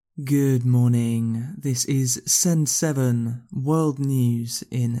Good morning. This is Send 7 World News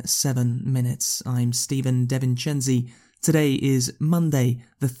in 7 minutes. I'm Stephen DeVincenzi. Today is Monday,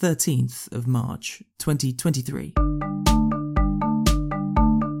 the 13th of March, 2023.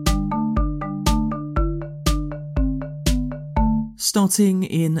 Starting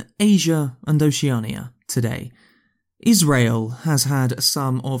in Asia and Oceania today, Israel has had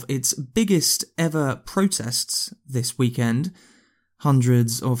some of its biggest ever protests this weekend.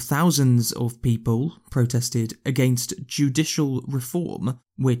 Hundreds of thousands of people protested against judicial reform,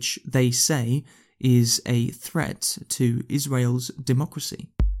 which they say is a threat to Israel's democracy.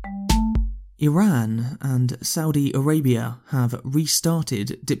 Iran and Saudi Arabia have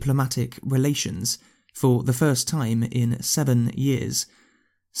restarted diplomatic relations for the first time in 7 years.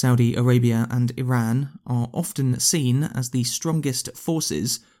 Saudi Arabia and Iran are often seen as the strongest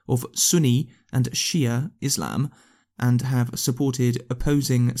forces of Sunni and Shia Islam, and have supported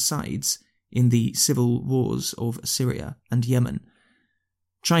opposing sides in the civil wars of Syria and Yemen.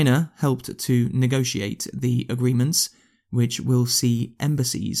 China helped to negotiate the agreements, which will see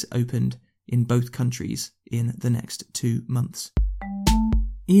embassies opened in both countries in the next 2 months.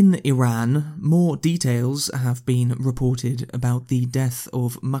 In Iran, more details have been reported about the death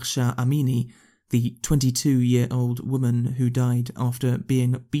of Mahsa Amini, the 22-year-old woman who died after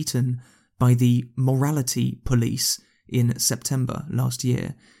being beaten by the morality police in September last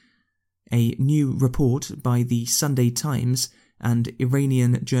year. A new report by the Sunday Times and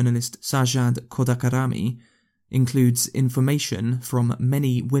Iranian journalist Sajad Khodakarami includes information from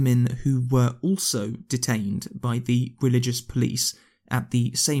many women who were also detained by the religious police at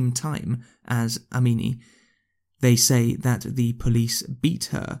the same time as Amini. They say that the police beat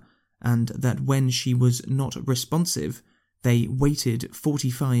her and that when she was not responsive, they waited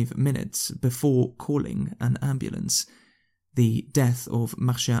 45 minutes before calling an ambulance. The death of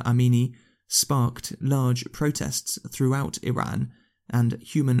Mahsa Amini sparked large protests throughout Iran, and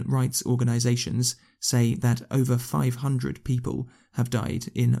human rights organizations say that over 500 people have died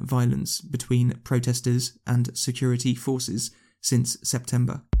in violence between protesters and security forces since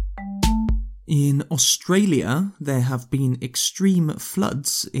September. In Australia, there have been extreme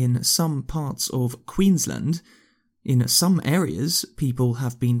floods in some parts of Queensland. In some areas, people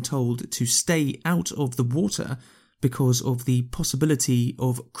have been told to stay out of the water because of the possibility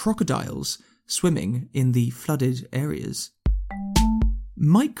of crocodiles swimming in the flooded areas.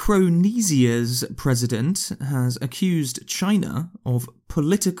 Micronesia's president has accused China of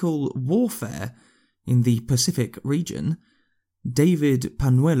political warfare in the Pacific region. David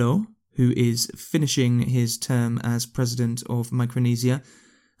Panuelo, who is finishing his term as president of Micronesia,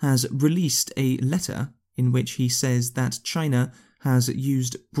 has released a letter in which he says that China has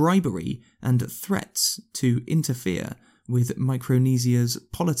used bribery and threats to interfere with Micronesia's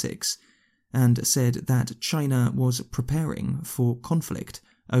politics, and said that China was preparing for conflict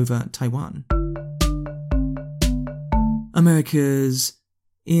over Taiwan.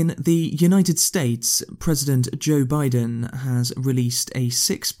 In the United States, President Joe Biden has released a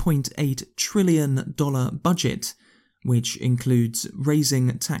 $6.8 trillion budget, which includes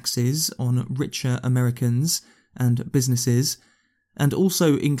raising taxes on richer Americans and businesses, and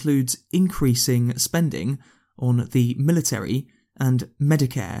also includes increasing spending on the military and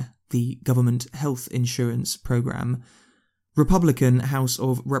Medicare, the government health insurance program. Republican House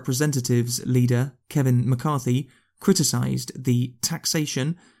of Representatives leader Kevin McCarthy criticized the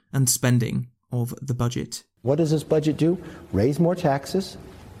taxation and spending of the budget. What does this budget do? Raise more taxes,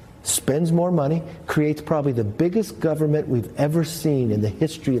 spends more money, creates probably the biggest government we've ever seen in the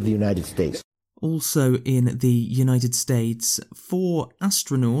history of the United States. Also in the United States, 4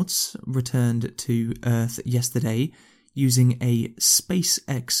 astronauts returned to Earth yesterday using a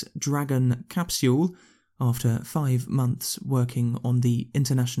SpaceX Dragon capsule after 5 months working on the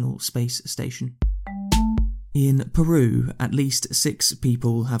International Space Station. In Peru, at least 6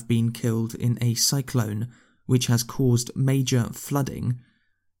 people have been killed in a cyclone which has caused major flooding.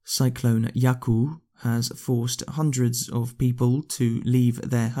 Cyclone Yaku has forced hundreds of people to leave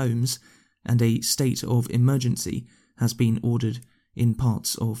their homes, and a state of emergency has been ordered in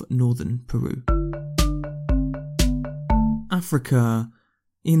parts of northern Peru. Africa.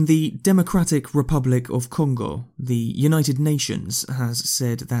 In the Democratic Republic of Congo, the United Nations has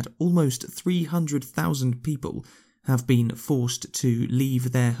said that almost 300,000 people have been forced to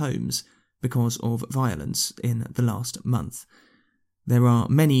leave their homes because of violence in the last month. There are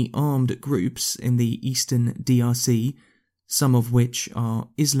many armed groups in the eastern DRC, some of which are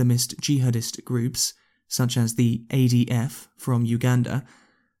Islamist jihadist groups, such as the ADF from Uganda,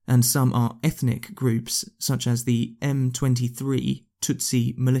 and some are ethnic groups such as the M23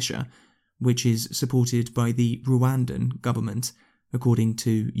 Tutsi militia, which is supported by the Rwandan government, according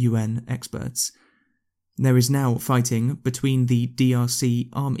to UN experts. There is now fighting between the DRC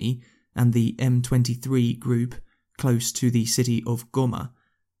army and the M23 group close to the city of Goma,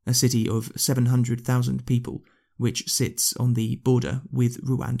 a city of 700,000 people, which sits on the border with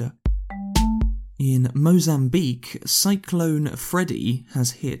Rwanda. In Mozambique, Cyclone Freddy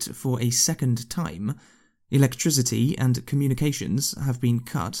has hit for a second time. Electricity and communications have been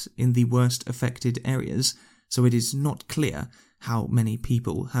cut in the worst affected areas, so it is not clear how many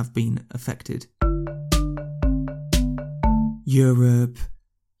people have been affected. Europe.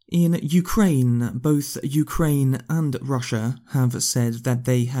 In Ukraine, both Ukraine and Russia have said that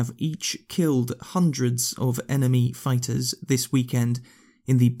they have each killed hundreds of enemy fighters this weekend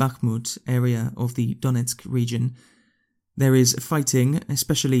in the Bakhmut area of the Donetsk region. There is fighting,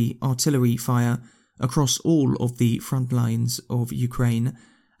 especially artillery fire, across all of the front lines of Ukraine.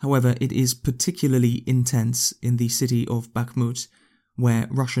 However, it is particularly intense in the city of Bakhmut, where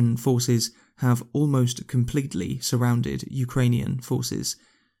Russian forces have almost completely surrounded Ukrainian forces.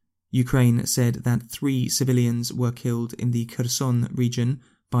 Ukraine said that 3 civilians were killed in the Kherson region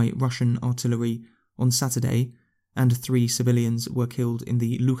by Russian artillery on Saturday, and 3 civilians were killed in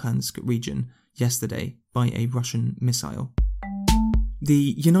the Luhansk region yesterday by a Russian missile.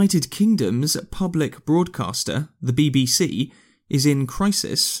 The United Kingdom's public broadcaster, the BBC, is in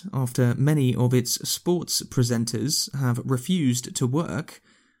crisis after many of its sports presenters have refused to work.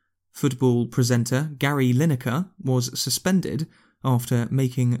 Football presenter Gary Lineker was suspended after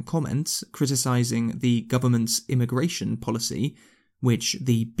making comments criticising the government's immigration policy, which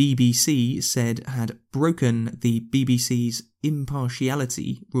the BBC said had broken the BBC's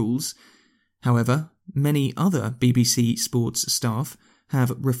impartiality rules. However, many other BBC sports staff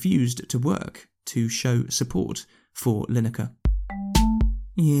have refused to work to show support for Lineker.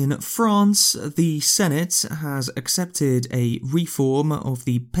 In France, the Senate has accepted a reform of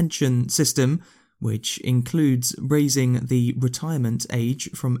the pension system, which includes raising the retirement age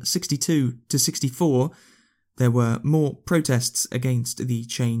from 62 to 64. There were more protests against the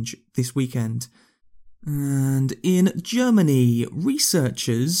change this weekend. And in Germany,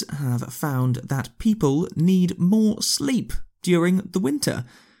 researchers have found that people need more sleep during the winter.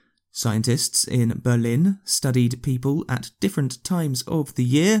 Scientists in Berlin studied people at different times of the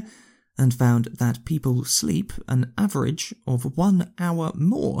year and found that people sleep an average of 1 hour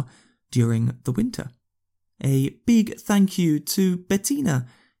more during the winter. A big thank you to Bettina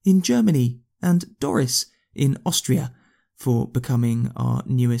in Germany and Doris in Austria for becoming our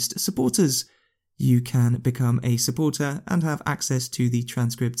newest supporters. You can become a supporter and have access to the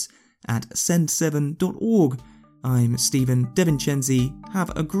transcripts at send7.org. I'm Stephen De Vincenzi.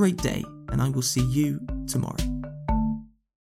 Have a great day, and I will see you tomorrow.